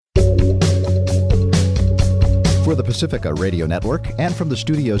for the Pacifica Radio Network and from the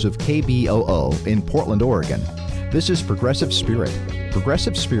studios of KBOO in Portland, Oregon. This is Progressive Spirit.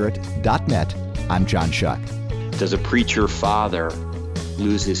 ProgressiveSpirit.net. I'm John Shuck. Does a preacher father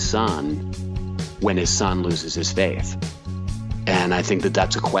lose his son when his son loses his faith? And I think that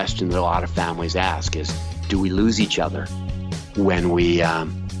that's a question that a lot of families ask: is do we lose each other when we no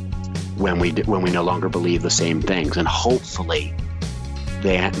longer believe the same things? And hopefully,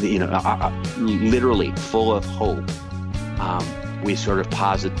 literally full of hope, we sort of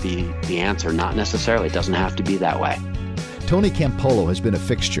posit the answer. Not necessarily; it doesn't have to be that way. Tony Campolo has been a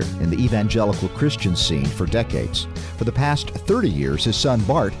fixture in the evangelical Christian scene for decades. For the past 30 years, his son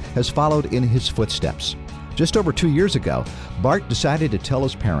Bart has followed in his footsteps. Just over 2 years ago, Bart decided to tell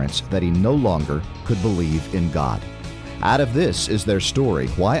his parents that he no longer could believe in God. Out of this is their story,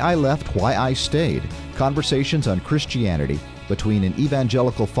 Why I Left, Why I Stayed, conversations on Christianity between an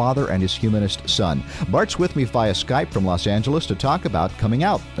evangelical father and his humanist son. Bart's with me via Skype from Los Angeles to talk about coming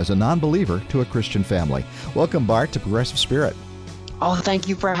out as a non-believer to a Christian family. Welcome, Bart, to Progressive Spirit. Oh, thank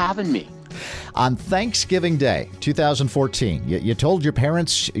you for having me. On Thanksgiving Day, 2014, you told your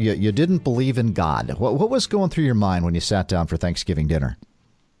parents you didn't believe in God. What was going through your mind when you sat down for Thanksgiving dinner?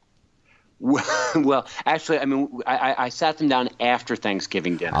 Well, actually, I sat them down after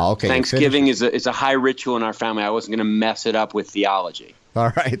Thanksgiving dinner. Oh, okay. Thanksgiving is a high ritual in our family. I wasn't going to mess it up with theology.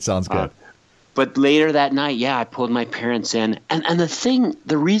 All right, sounds good. But later that night, I pulled my parents in. And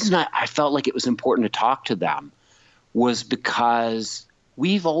the reason I felt like it was important to talk to them was because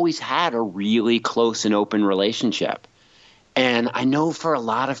we've always had a really close and open relationship. And I know for a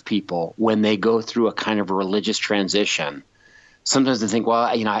lot of people, when they go through a kind of a religious transition, sometimes they think, well,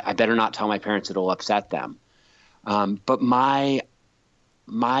 I better not tell my parents, it'll upset them. But my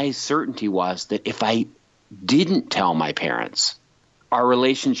certainty was that if I didn't tell my parents, our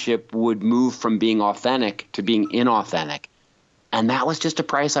relationship would move from being authentic to being inauthentic. And that was just a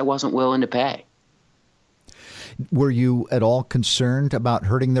price I wasn't willing to pay. Were you at all concerned about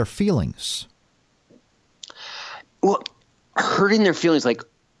hurting their feelings? Well, hurting their feelings, like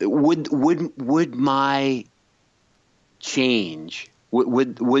would my change,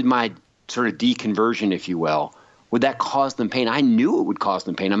 would my sort of deconversion, if you will, would that cause them pain? I knew it would cause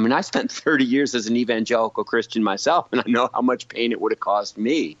them pain. I mean, I spent 30 years as an evangelical Christian myself, and I know how much pain it would have caused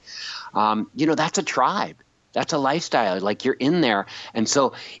me. That's a tribe. That's a lifestyle. Like, you're in there. And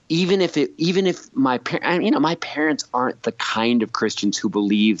so even if my parents aren't the kind of Christians who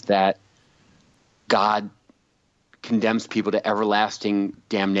believe that God condemns people to everlasting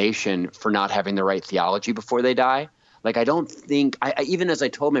damnation for not having the right theology before they die. Like, I don't think, even as I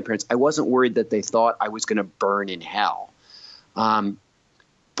told my parents, I wasn't worried that they thought I was going to burn in hell.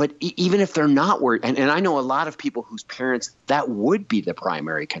 But even if they're not worried, and I know a lot of people whose parents, that would be the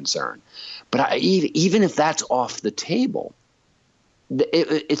primary concern. But even if that's off the table,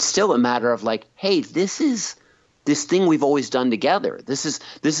 it's still a matter of like, hey, this is this thing we've always done together. This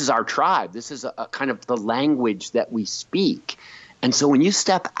is our tribe. This is a kind of the language that we speak. And so when you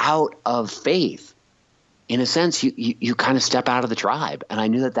step out of faith, in a sense, you kind of step out of the tribe. And I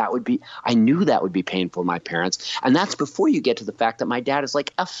knew that would be painful to my parents. And that's before you get to the fact that my dad is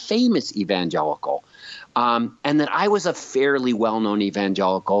like a famous evangelical, and that I was a fairly well-known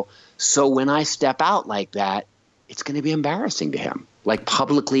evangelical. So when I step out like that, it's going to be embarrassing to him, like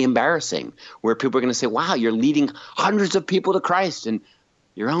publicly embarrassing, where people are going to say, wow, you're leading hundreds of people to Christ and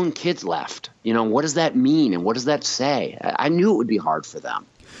your own kids left. What does that mean? And what does that say? I knew it would be hard for them.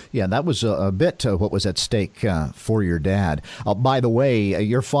 Yeah, that was a bit what was at stake for your dad. By the way,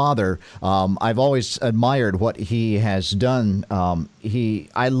 your father, I've always admired what he has done.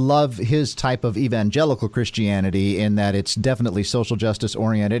 I love his type of evangelical Christianity in that it's definitely social justice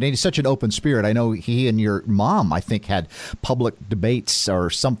oriented. And he's such an open spirit. I know he and your mom, I think, had public debates or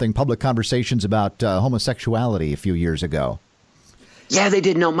something, public conversations about homosexuality a few years ago. Yeah, they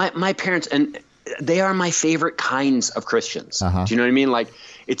did. No, my parents, and they are my favorite kinds of Christians. Uh-huh. Do you know what I mean? Like,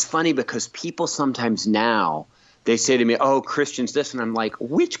 it's funny because people sometimes now, they say to me, oh, Christians this, and I'm like,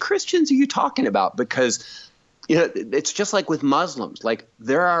 which Christians are you talking about? Because, it's just like with Muslims. Like,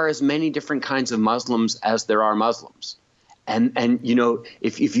 there are as many different kinds of Muslims as there are Muslims. And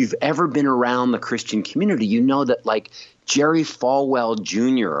if you've ever been around the Christian community, you know that, like, Jerry Falwell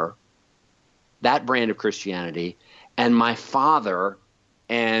Jr., that brand of Christianity, and my father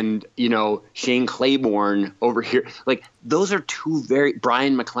and, Shane Claiborne over here, like, those are two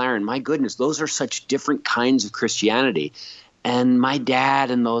Brian McLaren, my goodness, those are such different kinds of Christianity. And my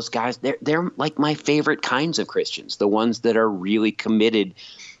dad and those guys, they're like my favorite kinds of Christians, the ones that are really committed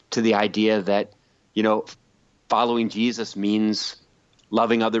to the idea that, following Jesus means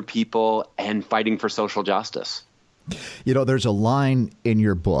loving other people and fighting for social justice. You know, there's a line in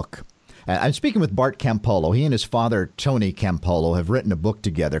your book. I'm speaking with Bart Campolo. He and his father, Tony Campolo, have written a book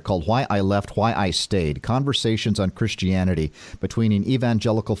together called Why I Left, Why I Stayed, Conversations on Christianity Between an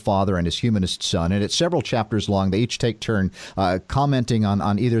Evangelical Father and His Humanist Son. And it's several chapters long. They each take turn commenting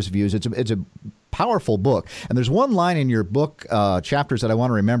on either's views. It's a powerful book. And there's one line in your book chapters that I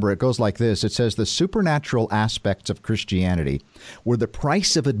want to remember. It goes like this. It says, the supernatural aspects of Christianity were the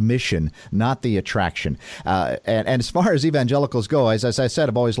price of admission, not the attraction. And as far as evangelicals go, as I said,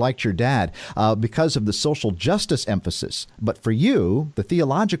 I've always liked your dad because of the social justice emphasis. But for you, the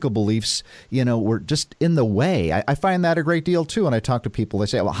theological beliefs, were just in the way. I find that a great deal, too. And I talk to people, they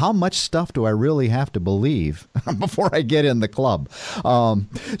say, well, how much stuff do I really have to believe before I get in the club?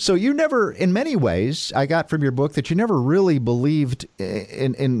 So you never, in many ways, I got from your book that you never really believed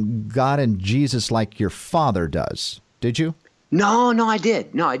in God and Jesus like your father does. Did you? No, I did.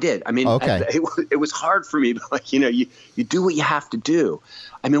 I mean, okay. It was hard for me, but you do what you have to do.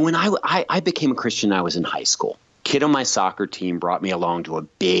 I mean, when I became a Christian, I was in high school. Kid on my soccer team brought me along to a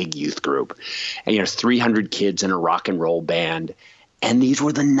big youth group, and 300 kids in a rock and roll band, and these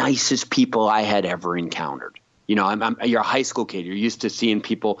were the nicest people I had ever encountered. You're a high school kid. You're used to seeing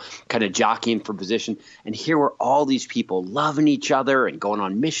people kind of jockeying for position. And here were all these people loving each other and going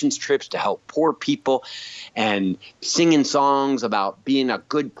on missions trips to help poor people and singing songs about being a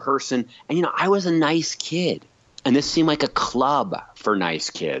good person. And, I was a nice kid. And this seemed like a club for nice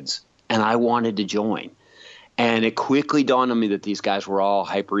kids. And I wanted to join. And it quickly dawned on me that these guys were all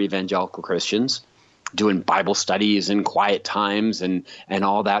hyper-evangelical Christians doing Bible studies and quiet times and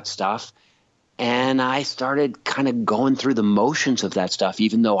all that stuff. And I started kind of going through the motions of that stuff,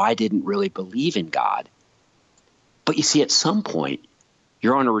 even though I didn't really believe in God. But you see, at some point,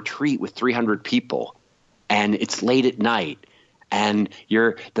 you're on a retreat with 300 people, and it's late at night, and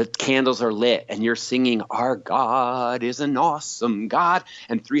the candles are lit, and you're singing, "Our God is an awesome God,"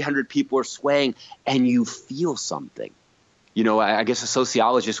 and 300 people are swaying, and you feel something. I guess a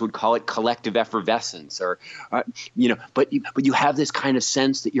sociologist would call it collective effervescence, but you have this kind of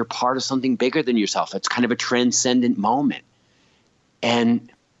sense that you're part of something bigger than yourself. It's kind of a transcendent moment.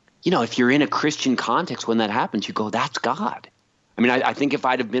 And, if you're in a Christian context when that happens, you go, that's God. I mean, I think if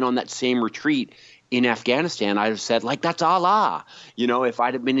I'd have been on that same retreat in Afghanistan, I'd have said, that's Allah. If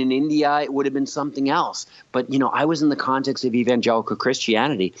I'd have been in India, it would have been something else. But, I was in the context of evangelical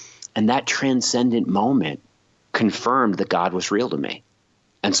Christianity, and that transcendent moment confirmed that God was real to me.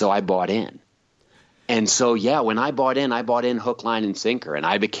 And so I bought in. And so, when I bought in hook, line, and sinker. And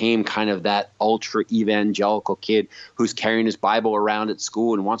I became kind of that ultra evangelical kid who's carrying his Bible around at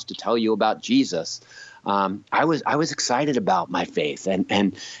school and wants to tell you about Jesus. I was excited about my faith.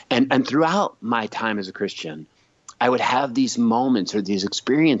 And throughout my time as a Christian, I would have these moments or these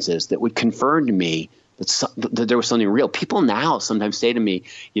experiences that would confirm to me that there was something real. People now sometimes say to me,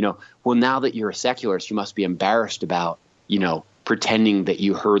 well, now that you're a secularist, you must be embarrassed about, pretending that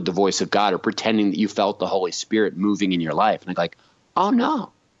you heard the voice of God or pretending that you felt the Holy Spirit moving in your life. And I'm like, oh,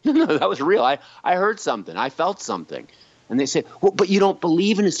 no, that was real. I heard something. I felt something. And they say, well, but you don't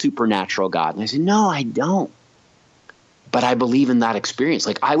believe in a supernatural God. And I say, no, I don't. But I believe in that experience.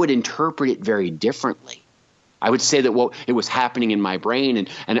 I would interpret it very differently. I would say that, it was happening in my brain and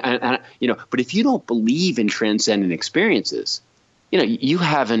but if you don't believe in transcendent experiences, you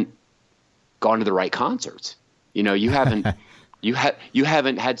haven't gone to the right concerts. You haven't you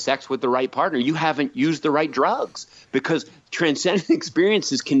haven't had sex with the right partner. You haven't used the right drugs, because transcendent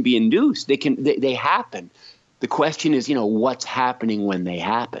experiences can be induced. They happen. The question is, what's happening when they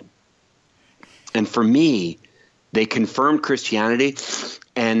happen? And for me, they confirmed Christianity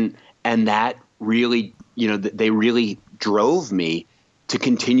and that really they really drove me to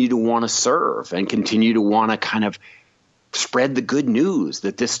continue to want to serve and continue to want to kind of spread the good news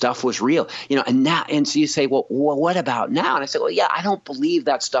that this stuff was real, and so you say, well, what about now? And I say, well, yeah, I don't believe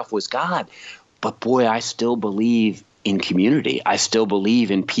that stuff was God, but boy, I still believe in community. I still believe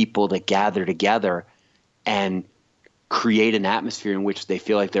in people that gather together and create an atmosphere in which they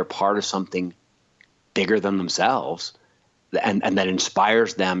feel like they're part of something bigger than themselves. And that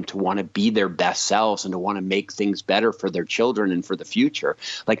inspires them to want to be their best selves and to want to make things better for their children and for the future.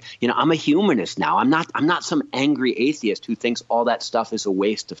 I'm a humanist now. I'm not some angry atheist who thinks all that stuff is a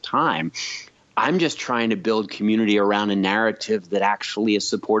waste of time. I'm just trying to build community around a narrative that actually is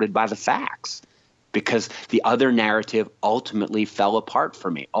supported by the facts, because the other narrative ultimately fell apart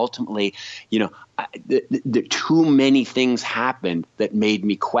for me. Ultimately, too many things happened that made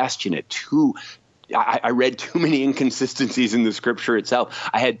me question it. I read too many inconsistencies in the scripture itself.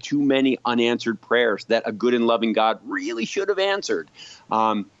 I had too many unanswered prayers that a good and loving God really should have answered.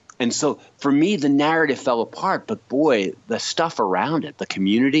 And And so for me, the narrative fell apart, but boy, the stuff around it, the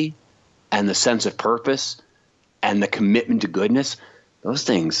community and the sense of purpose and the commitment to goodness, those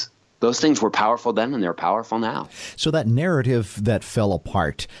things were powerful then and they're powerful now. So that narrative that fell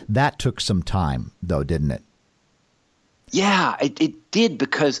apart, that took some time though, didn't it? Yeah, it did,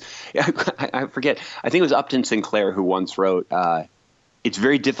 because I forget. I think it was Upton Sinclair who once wrote, it's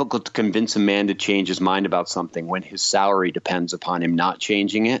very difficult to convince a man to change his mind about something when his salary depends upon him not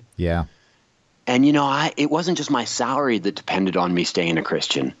changing it. Yeah. And, it wasn't just my salary that depended on me staying a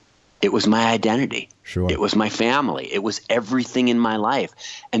Christian. It was my identity. Sure. It was my family. It was everything in my life.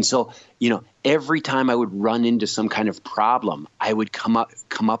 And so, every time I would run into some kind of problem, I would come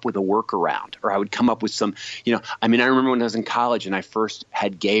up with a workaround, or I would come up with some, I remember when I was in college and I first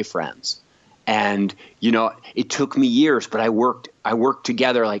had gay friends. And, it took me years, but I worked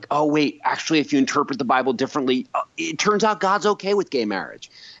together like, oh, wait, actually, if you interpret the Bible differently, it turns out God's okay with gay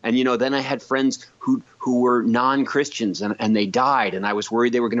marriage. And, then I had friends who were non-Christians and they died, and I was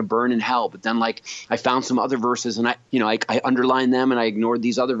worried they were going to burn in hell. But then, I found some other verses and I underlined them and I ignored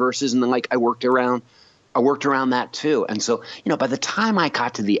these other verses. And then, I worked around that too. And so, by the time I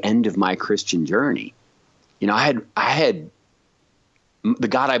got to the end of my Christian journey, I had the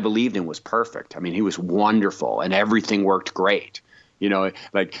God I believed in was perfect. He was wonderful and everything worked great. The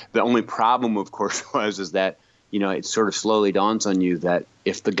only problem, of course, is that, it sort of slowly dawns on you that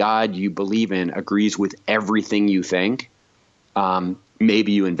if the God you believe in agrees with everything you think,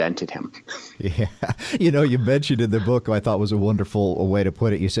 maybe you invented him. Yeah. You mentioned in the book, I thought was a wonderful way to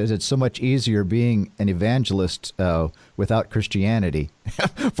put it. You says it's so much easier being an evangelist without Christianity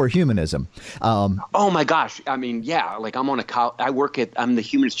for humanism. Oh my gosh. Yeah, I'm the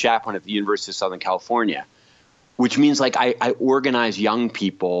humanist chaplain at the University of Southern California, which means I organize young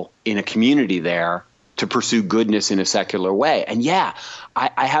people in a community there to pursue goodness in a secular way. And yeah,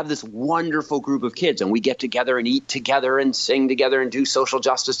 I have this wonderful group of kids, and we get together and eat together and sing together and do social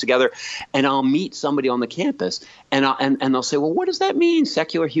justice together. And I'll meet somebody on the campus and they'll say, well, what does that mean?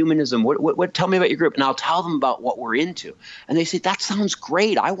 Secular humanism. What tell me about your group. And I'll tell them about what we're into. And they say, that sounds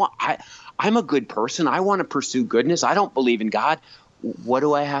great. I'm a good person. I want to pursue goodness. I don't believe in God. What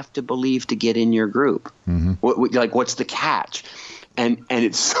do I have to believe to get in your group? Mm-hmm. What's the catch? And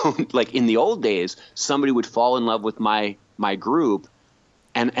it's so in the old days, somebody would fall in love with my group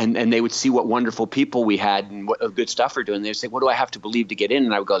and they would see what wonderful people we had and what good stuff we're doing. They'd say, what do I have to believe to get in?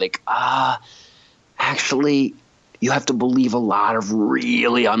 And I would go actually, you have to believe a lot of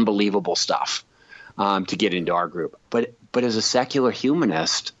really unbelievable stuff to get into our group. But as a secular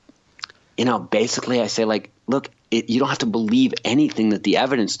humanist, basically I say look, you don't have to believe anything that the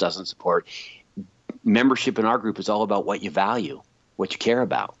evidence doesn't support. Membership in our group is all about what you value, what you care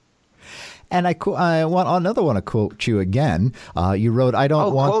about. And I want to quote you again. You wrote, "I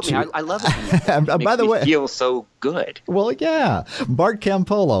don't want quote to." Me. I love it. It by the way, feel so good. Well, yeah. Bart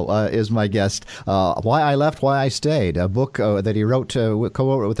Campolo is my guest. Why I Left, Why I Stayed, a book that he wrote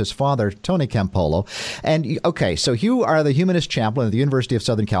co-wrote with his father, Tony Campolo. And okay, so you are the humanist chaplain at the University of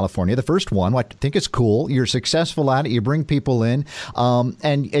Southern California, the first one. I think it's cool. You're successful at it. You bring people in,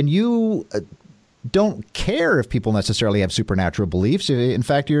 and you don't care if people necessarily have supernatural beliefs. In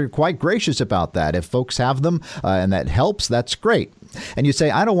fact, you're quite gracious about that. If folks have them and that helps, that's great. And you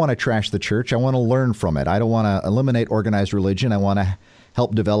say, I don't want to trash the church. I want to learn from it. I don't want to eliminate organized religion. I want to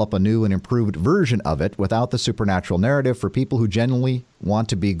help develop a new and improved version of it without the supernatural narrative for people who genuinely want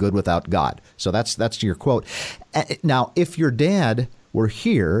to be good without God. So that's your quote. Now, if your dad were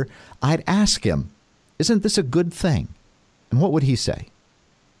here, I'd ask him, isn't this a good thing? And what would he say?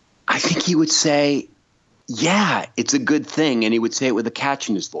 I think he would say, yeah, it's a good thing. And he would say it with a catch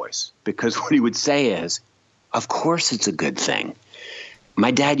in his voice, because what he would say is, of course it's a good thing.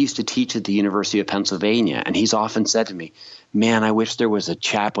 My dad used to teach at the University of Pennsylvania, and he's often said to me, man, I wish there was a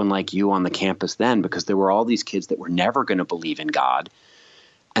chaplain like you on the campus then, because there were all these kids that were never going to believe in God.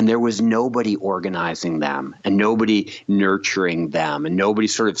 And there was nobody organizing them and nobody nurturing them and nobody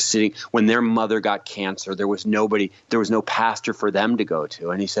sort of sitting when their mother got cancer. There was no pastor for them to go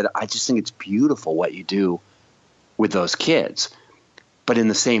to. And he said, I just think it's beautiful what you do with those kids. But in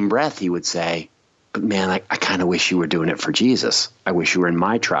the same breath, he would say, but man, I kind of wish you were doing it for Jesus. I wish you were in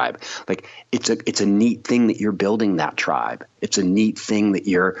my tribe. It's a neat thing that you're building that tribe. It's a neat thing that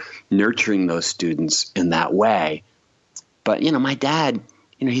you're nurturing those students in that way. But, my dad,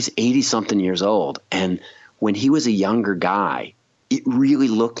 he's 80-something years old. And when he was a younger guy, it really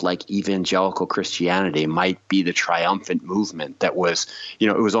looked like evangelical Christianity might be the triumphant movement that was,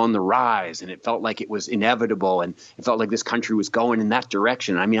 it was on the rise, and it felt like it was inevitable, and it felt like this country was going in that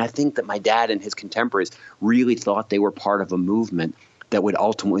direction. I think that my dad and his contemporaries really thought they were part of a movement would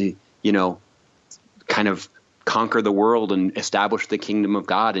ultimately, kind of conquer the world and establish the kingdom of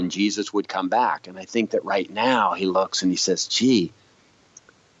God, and Jesus would come back. And I think that right now he looks and he says, gee,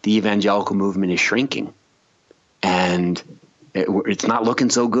 the evangelical movement is shrinking, and it's not looking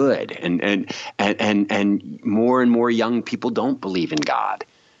so good. And more and more young people don't believe in God.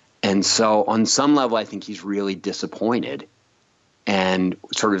 And so on some level, I think he's really disappointed and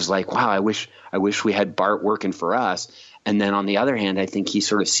sort of is like, wow, I wish we had Bart working for us. And then on the other hand, I think he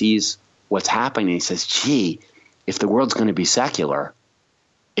sort of sees what's happening. And he says, gee, if the world's going to be secular,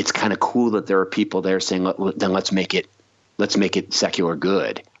 it's kind of cool that there are people there saying, then let's make it secular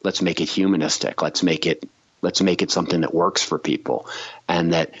good. Let's make it humanistic. Let's make it something that works for people,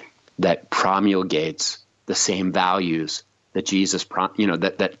 and that promulgates the same values that Jesus,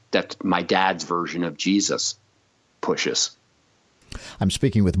 that my dad's version of Jesus pushes. I'm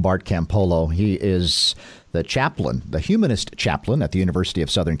speaking with Bart Campolo. He is the chaplain, the humanist chaplain at the University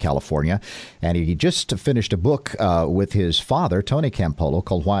of Southern California. And he just finished a book with his father, Tony Campolo,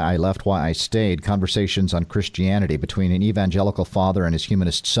 called Why I Left, Why I Stayed, Conversations on Christianity between an evangelical father and his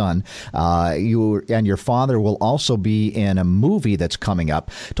humanist son. You and your father will also be in a movie that's coming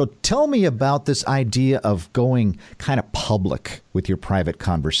up. So tell me about this idea of going kind of public with your private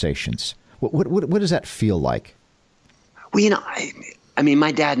conversations. What does that feel like? Well, I mean,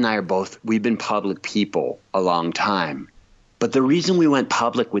 my dad and I we've been public people a long time. But the reason we went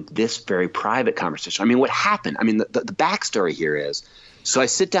public with this very private conversation, I mean, what happened? I mean, the backstory here is, so I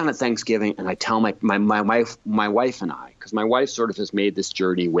sit down at Thanksgiving and I tell my wife and I, because my wife sort of has made this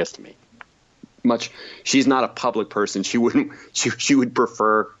journey with me. She's not a public person. She would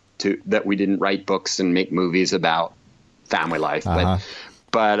prefer that we didn't write books and make movies about family life. Uh-huh.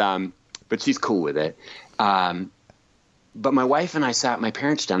 But she's cool with it. But my wife and I sat my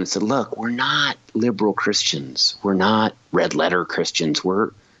parents down and said, look, we're not liberal Christians. We're not red letter Christians.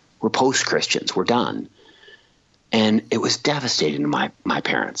 We're post-Christians. We're done. And it was devastating to my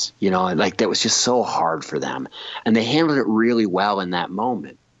parents. Like that was just so hard for them. And they handled it really well in that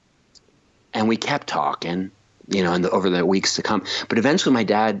moment. And we kept talking, over the weeks to come. But eventually my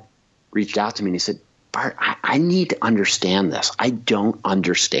dad reached out to me and he said, Bart, I need to understand this. I don't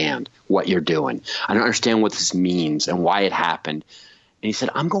understand what you're doing. I don't understand what this means and why it happened. And he said,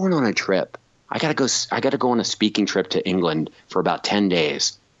 I'm going on a trip. I got to go on a speaking trip to England for about 10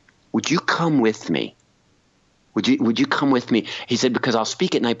 days. Would you come with me? Would you come with me? He said, because I'll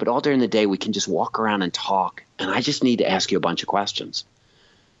speak at night, but all during the day we can just walk around and talk. And I just need to ask you a bunch of questions.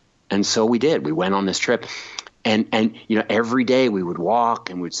 And so we did. We went on this trip. And every day we would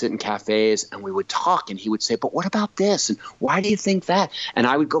walk and we'd sit in cafes and we would talk, and he would say, but what about this? And why do you think that? And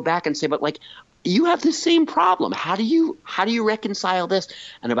I would go back and say, but like, you have the same problem. How do you reconcile this?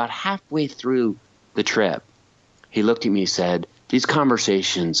 And about halfway through the trip, he looked at me and said, these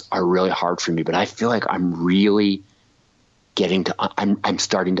conversations are really hard for me, but I feel like I'm really I'm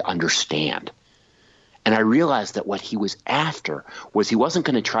starting to understand. And I realized that what he was after was he wasn't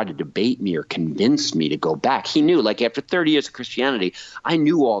going to try to debate me or convince me to go back. He knew, like after 30 years of Christianity, I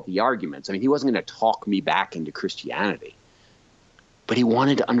knew all the arguments. I mean, he wasn't going to talk me back into Christianity. But he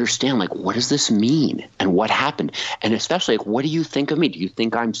wanted to understand, like, what does this mean and what happened? And especially, like, what do you think of me? Do you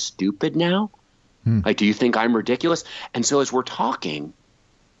think I'm stupid now? Like, do you think I'm ridiculous? And so as we're talking,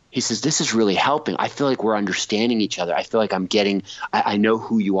 he says, this is really helping. I feel like we're understanding each other. I feel like I know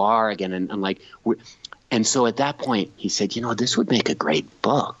who you are again. And so at that point, he said, this would make a great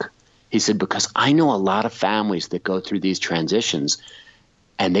book. He said, because I know a lot of families that go through these transitions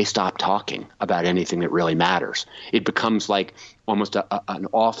and they stop talking about anything that really matters. It becomes like almost an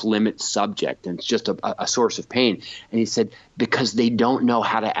off-limit subject, and it's just a source of pain. And he said, because they don't know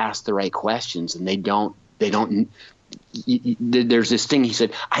how to ask the right questions, and there's this thing, he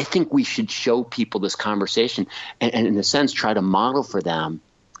said, I think we should show people this conversation and in a sense try to model for them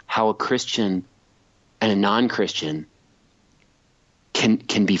how a Christian and a non-Christian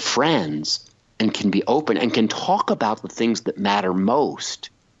can be friends and can be open and can talk about the things that matter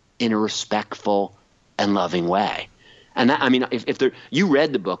most in a respectful and loving way. And that, I mean, if you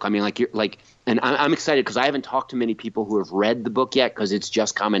read the book, I mean, and I'm excited because I haven't talked to many people who have read the book yet because it's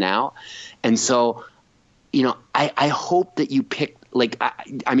just coming out. And so, I hope that you pick,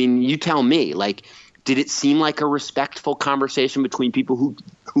 I mean, you tell me, did it seem like a respectful conversation between people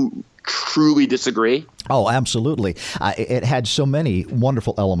who truly disagree? Oh, absolutely. It had so many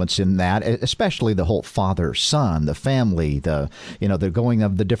wonderful elements in that, especially the whole father, son, the family, the going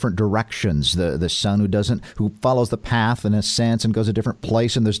of the different directions, the son who follows the path in a sense and goes a different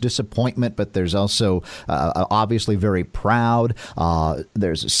place. And there's disappointment, but there's also obviously very proud.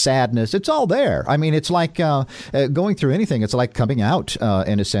 There's sadness. It's all there. I mean, it's like going through anything. It's like coming out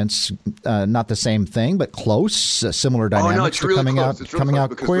in a sense, not the same thing, but close, similar dynamics. Oh, no, it's really coming close. out, It's really coming close out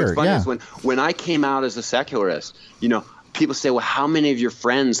because queer. what's funny Yeah. is when I came out as a secularist, people say, well, how many of your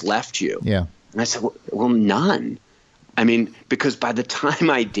friends left you? Yeah. And I said, well, none. I mean, because by the time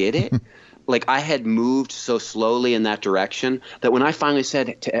I did it, like I had moved so slowly in that direction that when I finally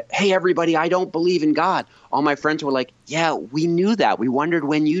said, hey, everybody, I don't believe in God, all my friends were like, yeah, we knew that. We wondered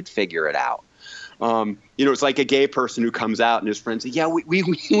when you'd figure it out. It's like a gay person who comes out and his friends say, yeah, we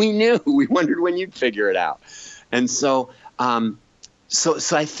knew. We wondered when you'd figure it out. And so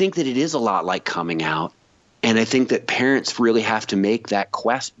I think that it is a lot like coming out. And I think that parents really have to make that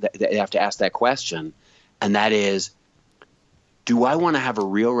they have to ask that question. And that is, do I want to have a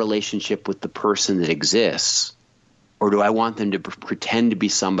real relationship with the person that exists? Or do I want them to pretend to be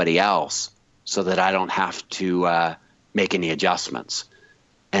somebody else so that I don't have to make any adjustments?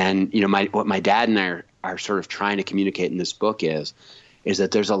 And, what my dad and I are sort of trying to communicate in this book is that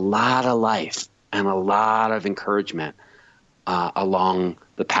there's a lot of life and a lot of encouragement along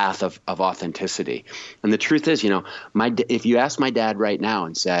the path of authenticity. And the truth is, if you ask my dad right now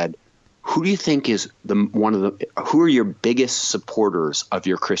and said, who do you think is who are your biggest supporters of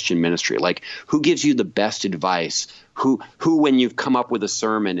your Christian ministry? Like, who gives you the best advice? Who when you've come up with a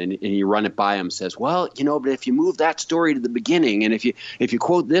sermon and you run it by him says, well, but if you move that story to the beginning and if you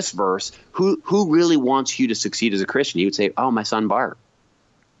quote this verse, who really wants you to succeed as a Christian? He would say, oh, my son Bart.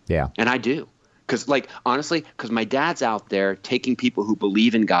 Yeah. And I do. Because honestly, my dad's out there taking people who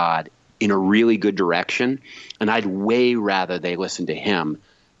believe in God in a really good direction. And I'd way rather they listen to him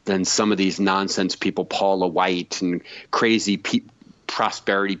than some of these nonsense people, Paula White and crazy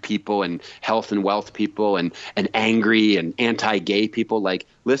prosperity people and health and wealth people and angry and anti-gay people. Like,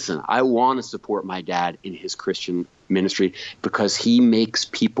 listen, I want to support my dad in his Christian ministry because he makes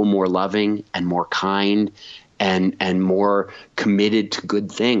people more loving and more kind and more committed to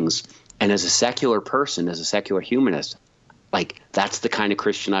good things. And as a secular person, as a secular humanist, like, that's the kind of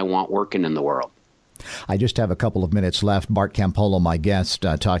Christian I want working in the world. I just have a couple of minutes left. Bart Campolo, my guest,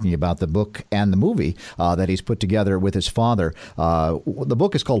 talking about the book and the movie that he's put together with his father. The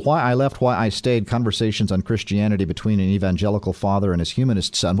book is called Why I Left, Why I Stayed, Conversations on Christianity Between an Evangelical Father and His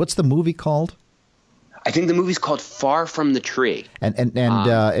Humanist Son. What's the movie called? I think the movie's called Far From the Tree. And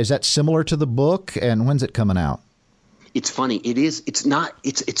is that similar to the book? And when's it coming out? It's funny. It is. It's not.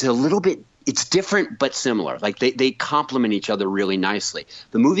 It's a little bit. It's different but similar. Like they complement each other really nicely.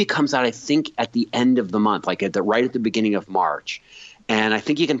 The movie comes out, I think, at the end of the month, like right at the beginning of March, and I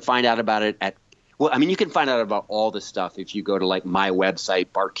think you can find out about it you can find out about all this stuff if you go to like my website,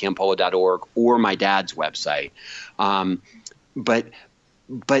 bartcampolo.org, or my dad's website. But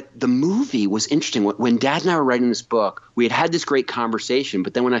the movie was interesting. When Dad and I were writing this book, we had this great conversation,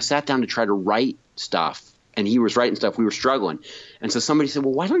 but then when I sat down to try to write stuff, and he was writing stuff, we were struggling. And so somebody said,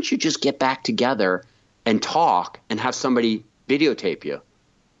 well, why don't you just get back together and talk and have somebody videotape you?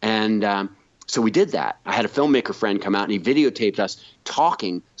 And so we did that. I had a filmmaker friend come out and he videotaped us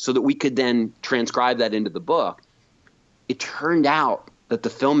talking so that we could then transcribe that into the book. It turned out that the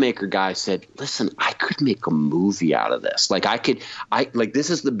filmmaker guy said, listen, I could make a movie out of this. This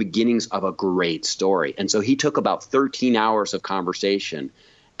is the beginnings of a great story. And so he took about 13 hours of conversation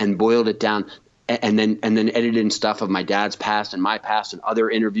and boiled it down. And then edited in stuff of my dad's past and my past and other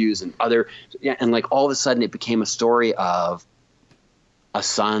interviews and like all of a sudden it became a story of a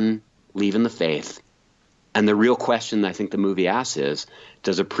son leaving the faith. And the real question I think the movie asks is,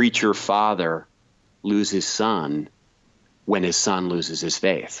 does a preacher father lose his son when his son loses his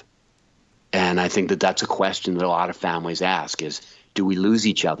faith? And I think that that's a question that a lot of families ask is, do we lose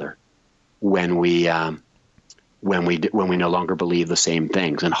each other when we no longer believe the same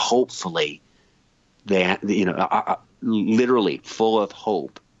things? And hopefully literally full of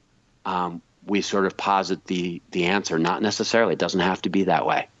hope, we sort of posit the answer. Not necessarily. It doesn't have to be that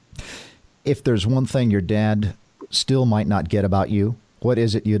way. If there's one thing your dad still might not get about you, what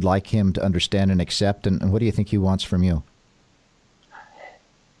is it you'd like him to understand and accept, and what do you think he wants from you?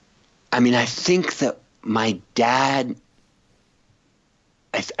 I mean, I think that my dad,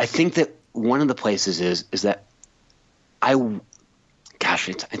 I think that one of the places is that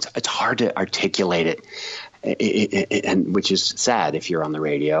it's hard to articulate it, and which is sad if you're on the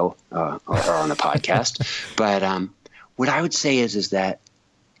radio or on a podcast. But what I would say is that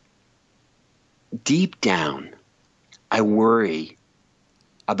deep down, I worry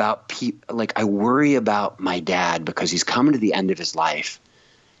about people. Like, I worry about my dad because he's coming to the end of his life.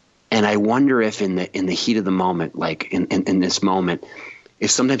 And I wonder if in the heat of the moment, like in this moment,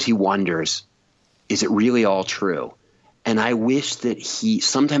 if sometimes he wonders, is it really all true? And I wish that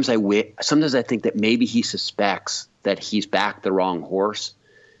sometimes I think that maybe he suspects that he's backed the wrong horse.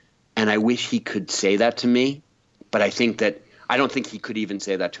 And I wish he could say that to me, but I don't think he could even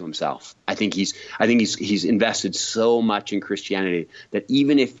say that to himself. I think he's invested so much in Christianity that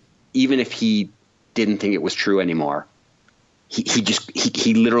even if he didn't think it was true anymore,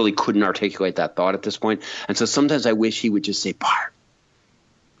 he literally couldn't articulate that thought at this point. And so sometimes I wish he would just say, Bart,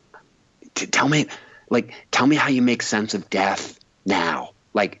 tell me how you make sense of death now.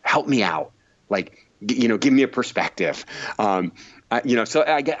 Like, help me out. Like, give me a perspective. So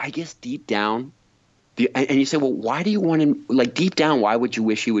I guess deep down, and you say, well, why do you want to, like, deep down, why would you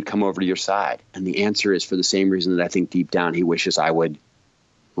wish he would come over to your side? And the answer is for the same reason that I think deep down he wishes I would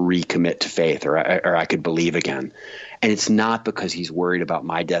recommit to faith or I could believe again. And it's not because he's worried about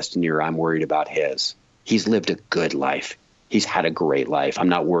my destiny or I'm worried about his. He's lived a good life. He's had a great life. I'm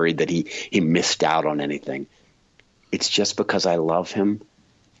not worried that he missed out on anything. It's just because I love him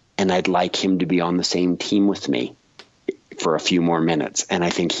and I'd like him to be on the same team with me for a few more minutes. And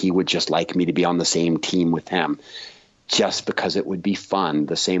I think he would just like me to be on the same team with him just because it would be fun.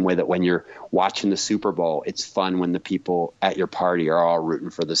 The same way that when you're watching the Super Bowl, it's fun when the people at your party are all rooting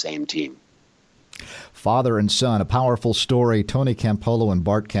for the same team. Father and Son, a powerful story. Tony Campolo and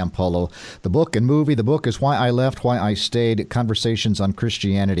Bart Campolo. The book and movie. The book is Why I Left, Why I Stayed, Conversations on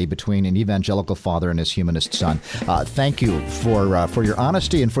Christianity between an evangelical father and his humanist son. Thank you for your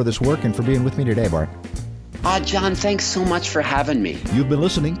honesty and for this work and for being with me today, Bart. John, thanks so much for having me. You've been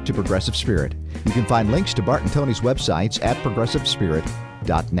listening to Progressive Spirit. You can find links to Bart and Tony's websites at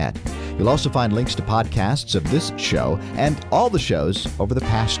progressivespirit.net. You'll also find links to podcasts of this show and all the shows over the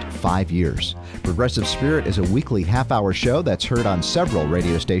past 5 years. Progressive Spirit is a weekly half-hour show that's heard on several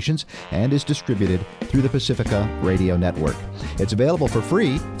radio stations and is distributed through the Pacifica Radio Network. It's available for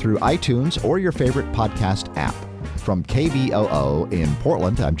free through iTunes or your favorite podcast app. From KBOO in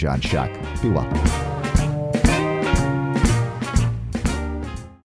Portland, I'm John Shuck. Be well.